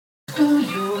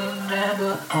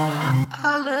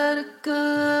all of the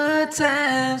good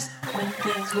times when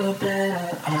things were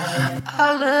better?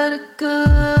 All of the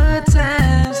good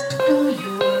times. Do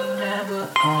you remember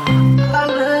all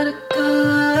of the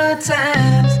good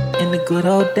times in the good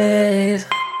old days?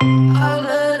 All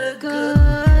of the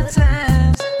good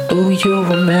times. Do you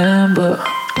remember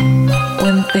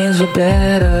when things were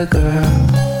better,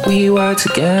 girl? We were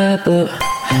together,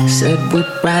 said we'd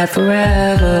ride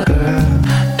forever, girl.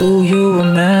 Do you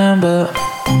remember?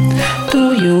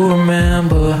 Do you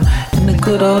remember in the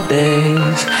good old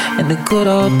days? In the good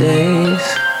old days,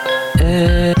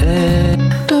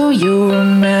 Do you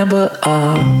remember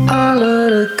all of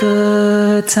the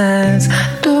good times?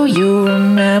 Do you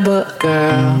remember,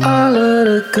 girl, all of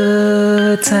the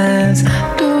good times?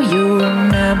 Do you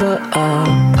remember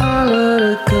all of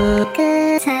the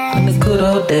good times? In the good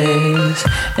old days,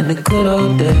 in the good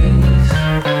old days.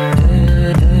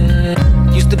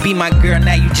 Used to be my girl,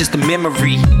 now you just a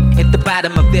memory. At the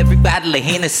bottom of every bottle of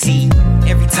Hennessy.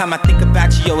 Every time I think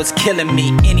about you, yo, it's killing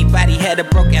me. Anybody had a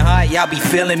broken heart, y'all be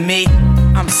feeling me.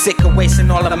 I'm sick of wasting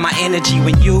all of my energy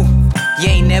when you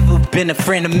ain't never been a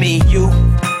friend of me. You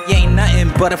ain't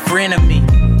nothing but a friend of me.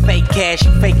 Fake cash,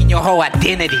 you faking your whole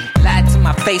identity. Lied to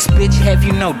my face, bitch, have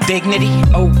you no dignity?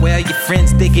 Oh well, your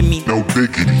friends digging me, no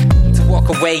diggity. To walk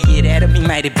away, yeah, that'll be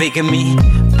mighty big of me.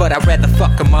 But I'd rather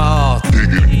fuck them all,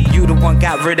 diggity. You the one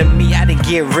got rid of me, I didn't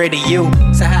get rid of you.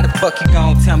 So how the fuck you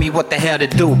gon' tell me what the hell to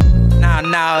do?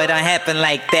 No, it don't happen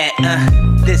like that,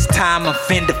 This time I'm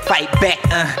finna fight back,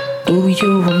 Do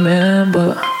you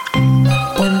remember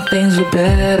when things were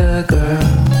better,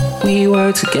 girl? We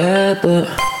were together,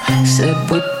 said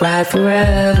we'd ride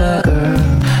forever,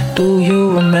 girl. Do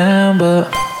you remember?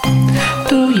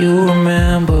 Do you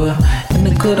remember in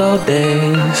the good old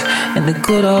days? In the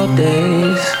good old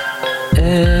days,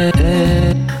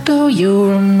 Do you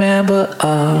remember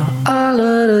all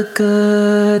of the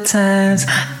good times?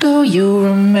 Do you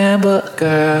remember,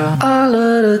 girl, all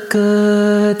of the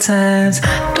good times?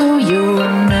 Do you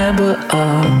remember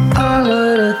all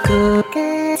of the good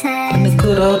times? In the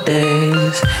good old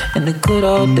days, in the good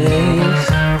old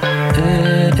days.